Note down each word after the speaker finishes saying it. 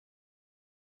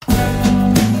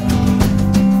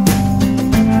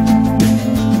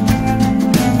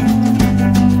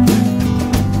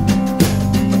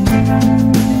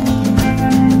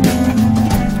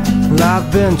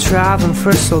I've been traveling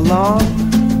for so long,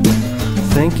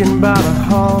 thinking about a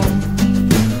home.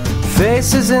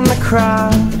 Faces in the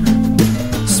crowd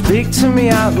speak to me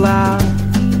out loud.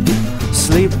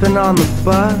 Sleeping on the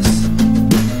bus,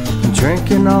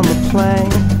 drinking on the plane.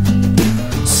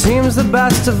 Seems the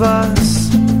best of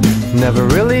us never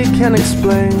really can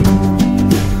explain.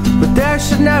 But there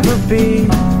should never be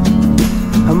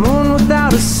a moon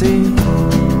without a sea,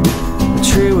 a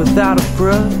tree without a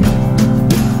brook,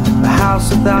 a house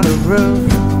without a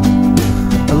roof,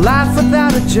 a laugh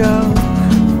without a joke,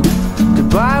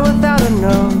 goodbye without a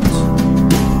note,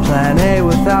 plan A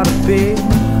without a B,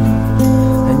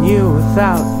 and you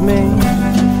without me.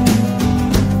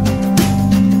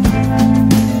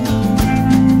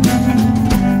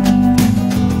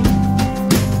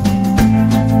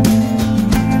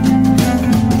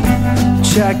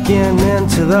 Checking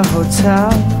into the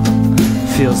hotel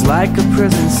feels like a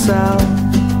prison cell,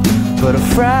 but a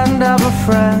friend of a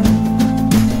friend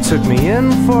took me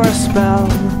in for a spell.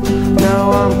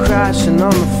 Now I'm crashing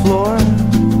on the floor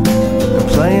and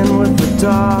playing with the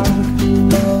dog,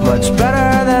 much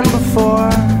better than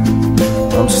before.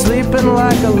 I'm sleeping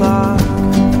like a log.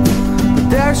 But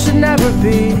there should never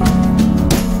be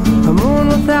a moon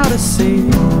without a sea,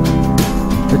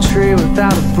 a tree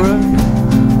without a brook,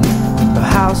 a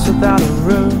house without a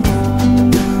roof,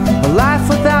 a life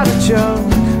without a joke,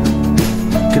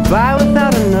 goodbye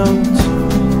without a note,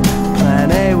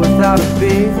 plan A without a B,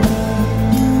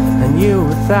 and you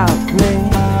without me.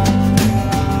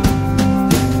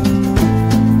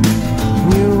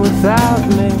 You without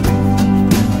me.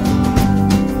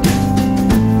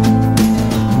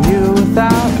 You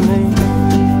without me.